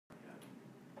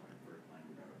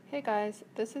Hey guys,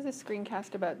 this is a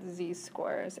screencast about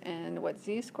z-scores, and what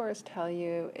z-scores tell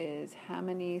you is how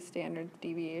many standard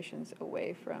deviations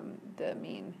away from the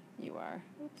mean you are.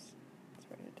 Oops, let's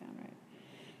write it down right.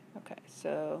 Okay,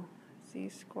 so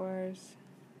z-scores,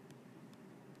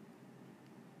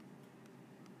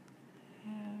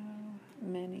 how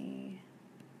many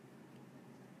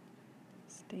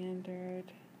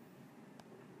standard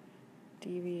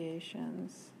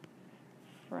deviations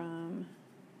from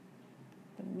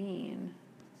the mean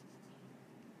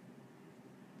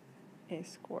a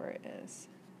score is.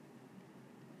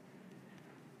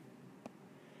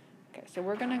 Okay, so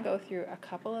we're going to go through a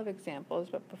couple of examples,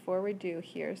 but before we do,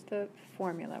 here's the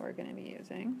formula we're going to be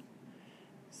using.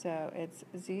 So it's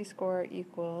z-score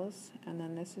equals, and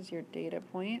then this is your data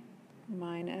point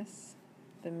minus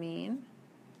the mean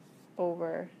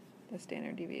over the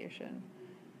standard deviation.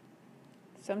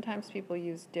 Sometimes people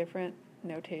use different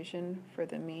notation for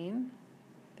the mean.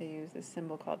 They use this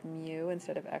symbol called mu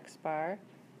instead of x bar,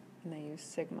 and they use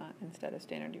sigma instead of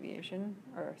standard deviation,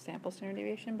 or sample standard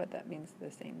deviation, but that means the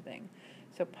same thing.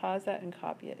 So pause that and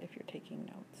copy it if you're taking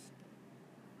notes.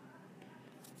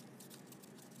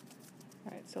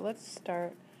 All right, so let's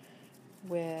start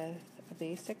with a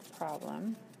basic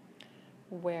problem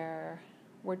where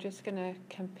we're just going to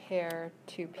compare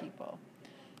two people.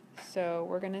 So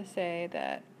we're going to say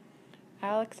that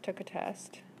Alex took a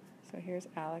test. So here's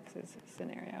Alex's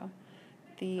scenario.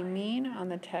 The mean on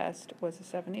the test was a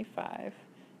 75,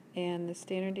 and the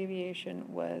standard deviation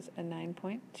was a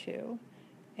 9.2,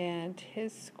 and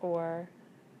his score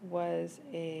was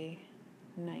a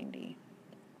 90.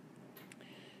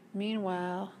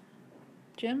 Meanwhile,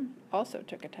 Jim also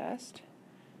took a test,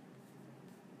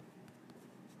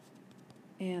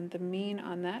 and the mean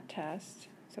on that test,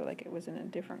 so like it was in a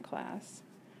different class,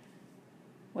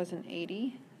 was an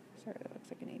 80. Sorry, that looks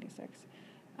like an 86.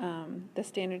 The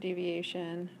standard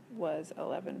deviation was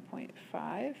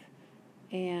 11.5,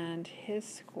 and his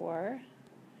score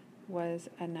was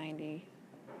a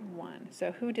 91.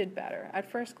 So who did better? At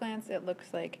first glance, it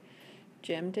looks like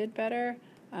Jim did better,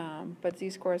 but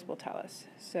z-scores will tell us.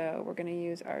 So we're going to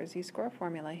use our z-score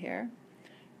formula here,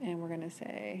 and we're going to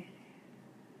say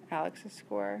Alex's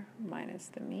score minus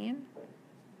the mean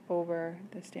over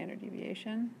the standard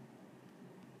deviation.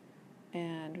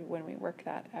 And when we work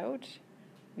that out,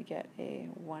 we get a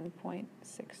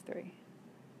 1.63.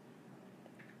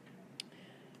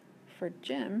 For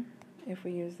Jim, if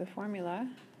we use the formula,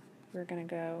 we're going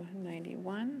to go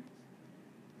 91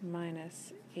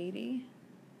 minus 80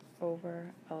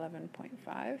 over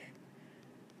 11.5.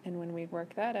 And when we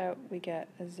work that out, we get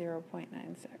a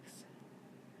 0.96.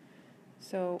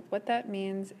 So what that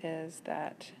means is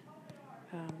that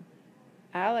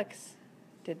Alex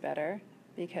did better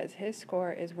because his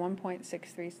score is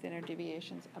 1.63 standard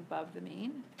deviations above the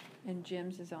mean, and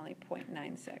Jim's is only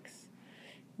 0.96.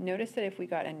 Notice that if we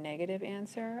got a negative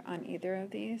answer on either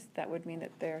of these, that would mean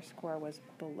that their score was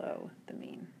below the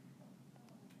mean.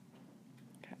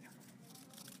 Okay.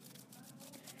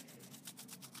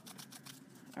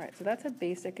 All right, so that's a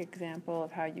basic example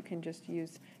of how you can just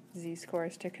use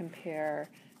z-scores to compare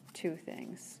two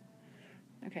things.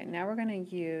 Okay, now we're going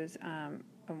to use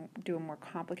do a more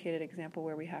complicated example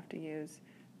where we have to use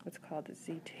what's called a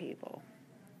z-table.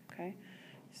 Okay,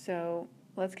 so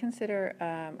let's consider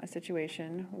a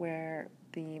situation where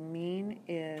the mean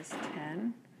is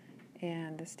 10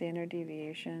 and the standard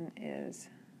deviation is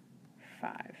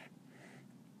 5.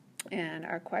 And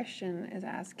our question is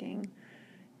asking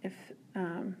if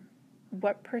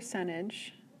what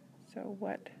percentage of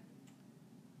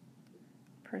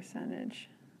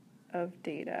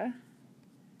data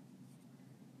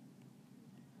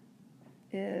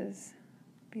is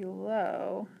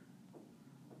below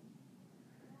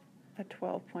a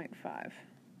 12.5.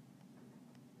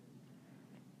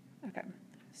 Okay,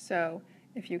 so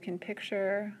if you can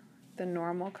picture the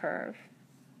normal curve,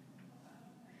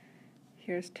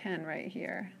 here's 10 right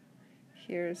here,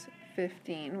 here's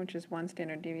 15, which is one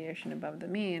standard deviation above the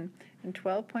mean, and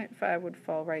 12.5 would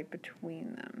fall right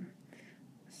between them.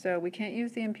 So we can't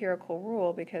use the empirical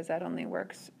rule because that only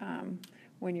works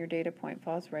when your data point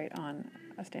falls right on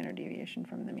a standard deviation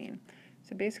from the mean.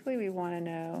 So basically we want to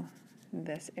know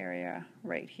this area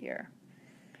right here.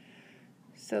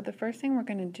 So the first thing we're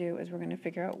going to do is we're going to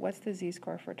figure out what's the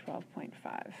z-score for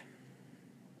 12.5.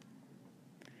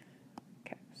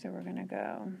 Okay, so we're going to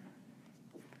go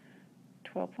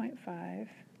 12.5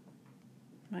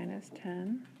 minus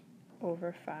 10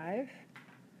 over 5,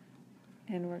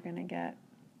 and we're going to get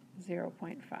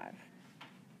 0.5.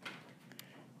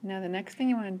 Now the next thing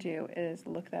you want to do is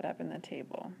look that up in the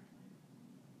table.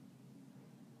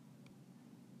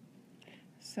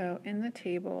 So in the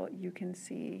table, you can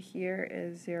see here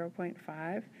is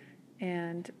 0.5,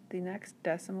 and the next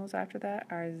decimals after that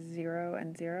are 0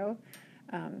 and 0.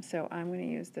 So I'm going to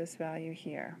use this value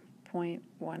here,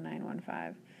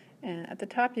 0.1915. And at the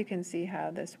top, you can see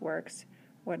how this works.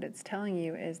 What it's telling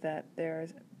you is that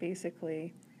there's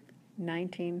basically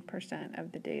 19%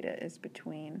 of the data is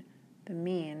between the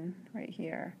mean right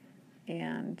here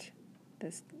and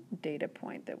this data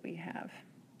point that we have.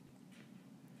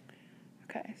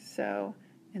 Okay, so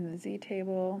in the z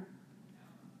table,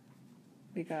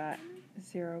 we got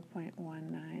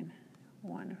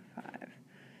 0.1915.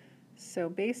 So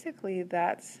basically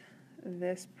that's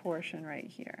this portion right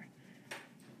here.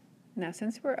 Now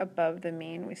since we're above the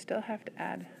mean, we still have to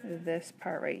add this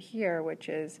part right here, which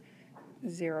is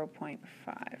 0.5.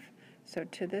 So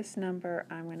to this number,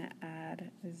 I'm going to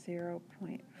add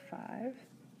 0.5.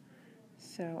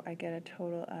 So I get a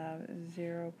total of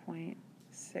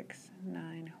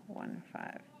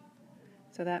 0.6915.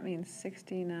 So that means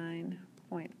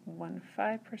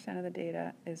 69.15% of the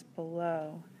data is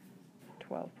below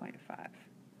 12.5.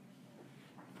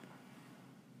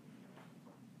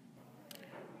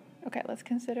 Okay, let's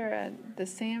consider the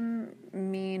same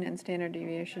mean and standard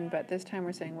deviation, but this time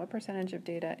we're saying what percentage of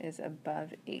data is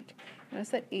above 8. Notice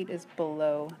that 8 is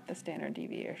below the standard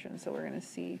deviation, so we're going to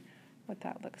see what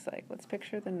that looks like. Let's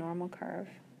picture the normal curve.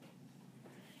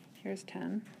 Here's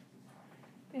 10,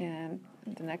 and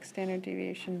the next standard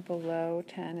deviation below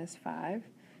 10 is 5,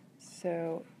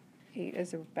 so 8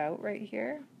 is about right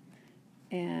here,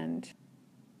 and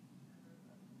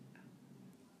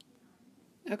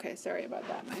okay, sorry about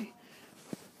that.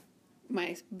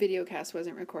 My video cast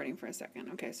wasn't recording for a second.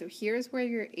 Okay, so here's where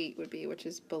your 8 would be, which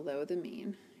is below the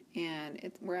mean, and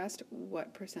we're asked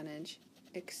what percentage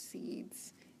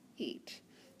exceeds 8.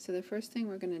 So the first thing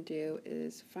we're going to do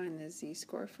is find the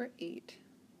z-score for 8,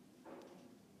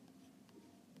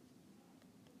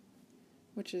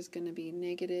 which is going to be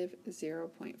negative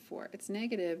 0.4. It's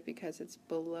negative because it's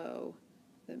below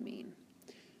the mean.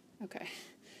 Okay,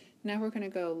 now we're going to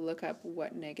go look up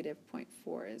what negative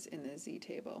 0.4 is in the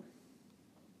z-table.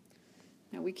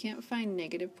 Now we can't find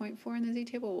negative 0.4 in the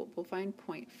z-table, we'll find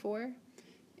 0.4,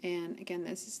 and again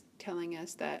this is telling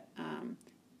us that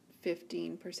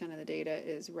 15% of the data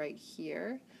is right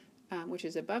here, which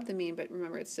is above the mean, but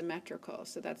remember it's symmetrical,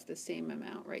 so that's the same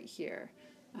amount right here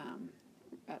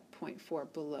at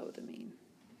 0.4 below the mean.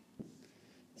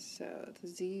 So the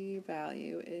z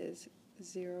value is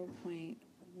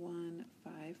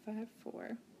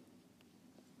 0.1554.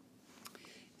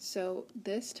 So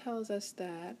this tells us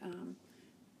that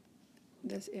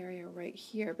this area right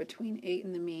here between 8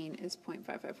 and the mean is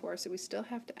 0.554, so we still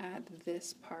have to add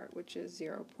this part, which is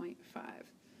 0.5.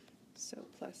 So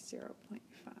plus 0.5.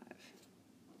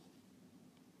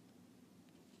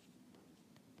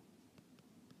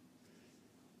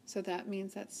 So that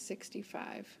means that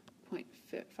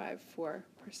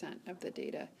 65.54% of the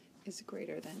data is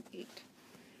greater than 8.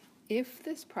 If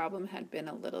this problem had been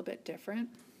a little bit different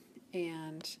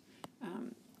and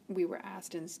we were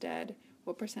asked instead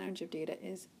what percentage of data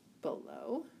is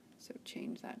below, so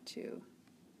change that to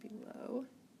below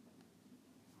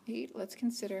 8, let's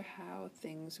consider how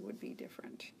things would be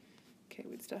different. Okay,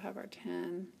 we'd still have our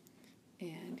 10,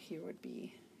 and here would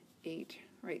be 8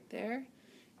 right there,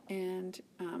 and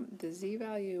the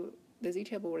z-value, the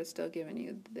z-table would have still given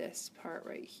you this part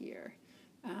right here,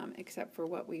 except for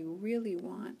what we really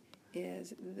want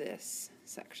is this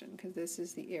section, because this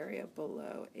is the area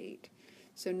below 8.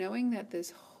 So knowing that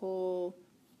this whole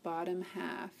bottom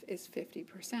half is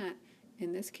 50%,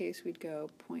 in this case we'd go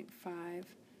 0.5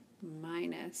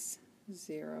 minus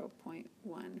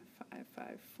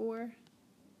 0.1554,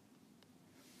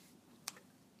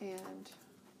 and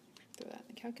throw that in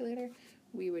the calculator,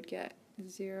 we would get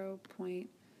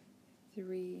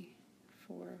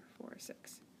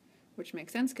 0.3446, which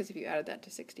makes sense because if you added that to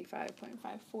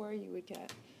 65.54, you would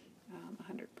get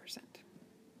 100%.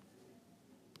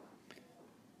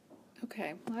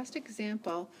 Okay, last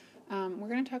example, we're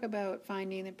going to talk about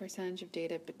finding the percentage of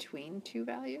data between two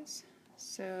values.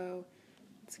 So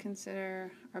let's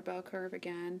consider our bell curve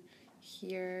again.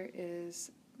 Here is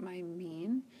my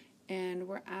mean, and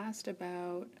we're asked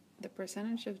about the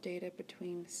percentage of data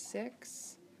between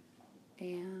 6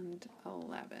 and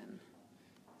 11.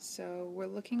 So we're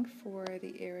looking for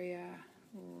the area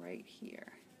right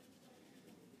here.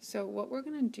 So what we're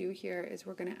going to do here is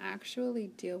we're going to actually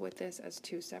deal with this as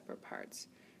two separate parts.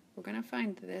 We're going to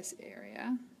find this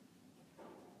area,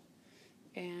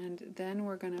 and then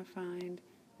we're going to find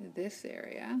this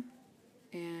area,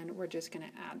 and we're just going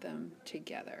to add them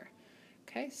together.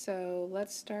 Okay, so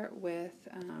let's start with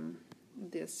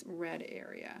this red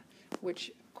area,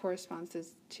 which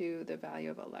corresponds to the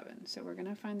value of 11. So we're going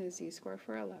to find the z-score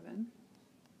for 11.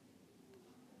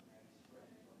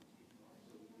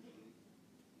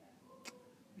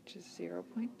 Which is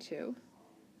 0.2.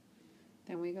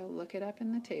 Then we go look it up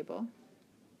in the table.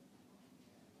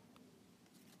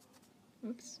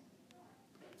 Oops.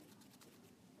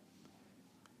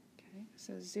 Okay,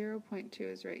 so 0.2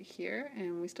 is right here,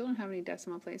 and we still don't have any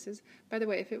decimal places. By the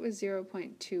way, if it was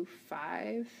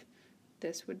 0.25,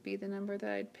 this would be the number that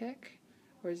I'd pick,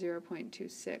 or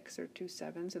 0.26 or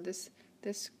 27. So this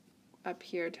up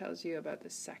here tells you about the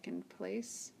second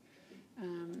place.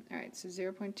 All right, so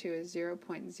 0.2 is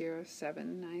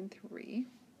 0.0793.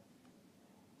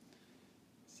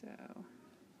 So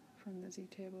from the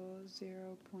z-table,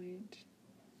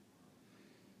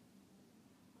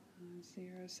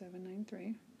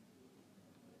 0.0793.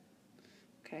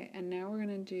 Okay, and now we're going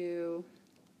to do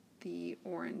the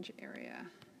orange area,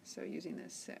 so using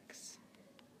this 6.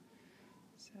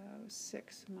 So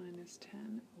 6 minus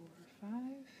 10 over 5.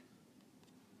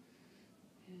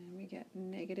 And we get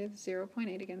negative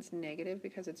 0.8 against negative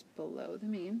because it's below the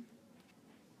mean.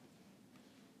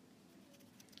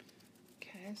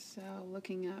 Okay, so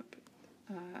looking up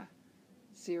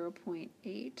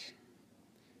 0.8,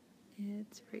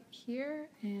 it's right here,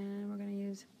 and we're going to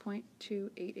use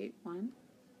 0.2881.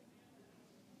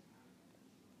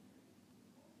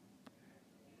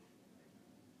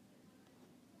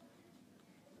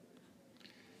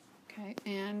 Okay,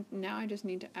 and now I just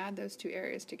need to add those two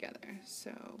areas together.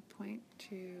 So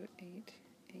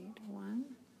 0.2881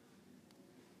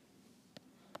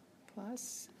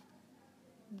 plus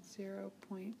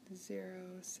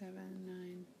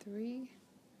 0.0793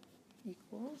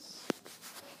 equals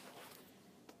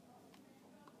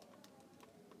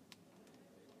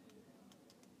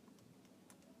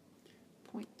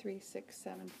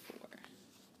 0.3674.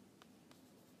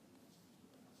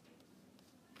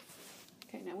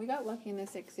 Okay, now we got lucky in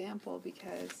this example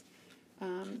because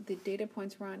the data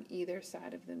points were on either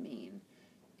side of the mean.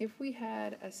 If we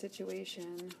had a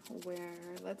situation where,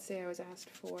 let's say I was asked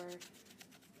for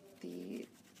the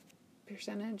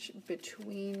percentage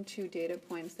between two data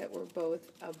points that were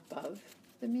both above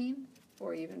the mean,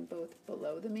 or even both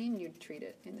below the mean, you'd treat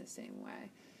it in the same way.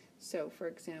 So for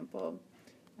example,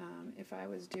 if I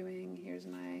was doing, here's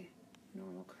my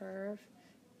normal curve,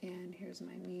 and here's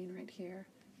my mean right here.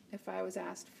 If I was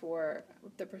asked for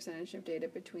the percentage of data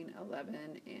between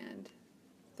 11 and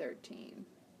 13,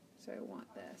 so I want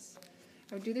this,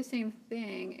 I would do the same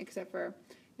thing, except for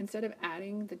instead of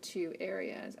adding the two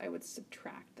areas, I would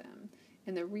subtract them.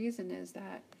 And the reason is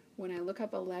that when I look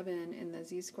up 11 in the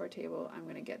z-score table, I'm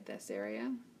going to get this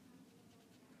area.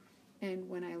 And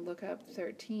when I look up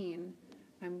 13,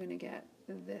 I'm going to get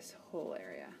this whole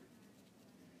area.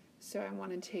 So I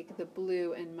want to take the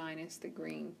blue and minus the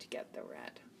green to get the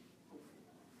red.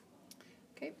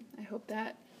 Okay, I hope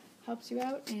that helps you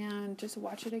out, and just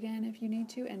watch it again if you need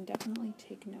to, and definitely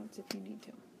take notes if you need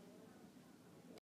to.